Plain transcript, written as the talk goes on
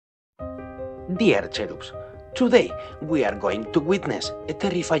Dear cherubs, today we are going to witness a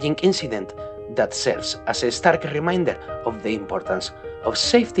terrifying incident that serves as a stark reminder of the importance of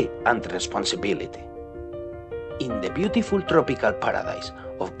safety and responsibility. In the beautiful tropical paradise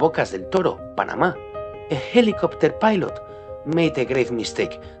of Bocas del Toro, Panama, a helicopter pilot made a grave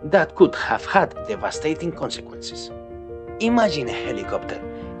mistake that could have had devastating consequences. Imagine a helicopter,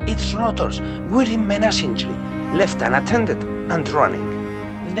 its rotors whirring menacingly, left unattended and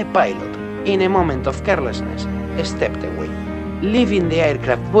running. The pilot, in a moment of carelessness, stepped away, leaving the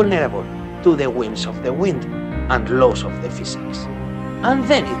aircraft vulnerable to the whims of the wind and laws of the physics. And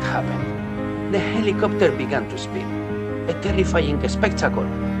then it happened. The helicopter began to spin, a terrifying spectacle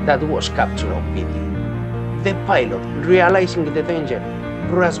that was captured on video. The pilot, realizing the danger,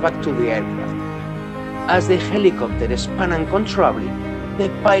 rushed back to the aircraft. As the helicopter spun uncontrollably, the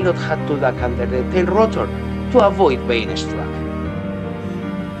pilot had to duck under the tail rotor to avoid being struck.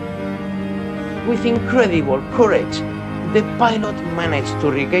 With incredible courage, the pilot managed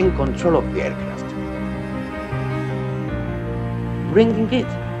to regain control of the aircraft, bringing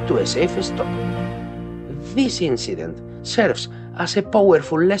it to a safe stop. This incident serves as a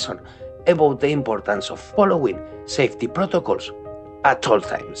powerful lesson about the importance of following safety protocols at all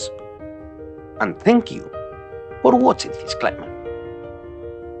times. And thank you for watching this climate.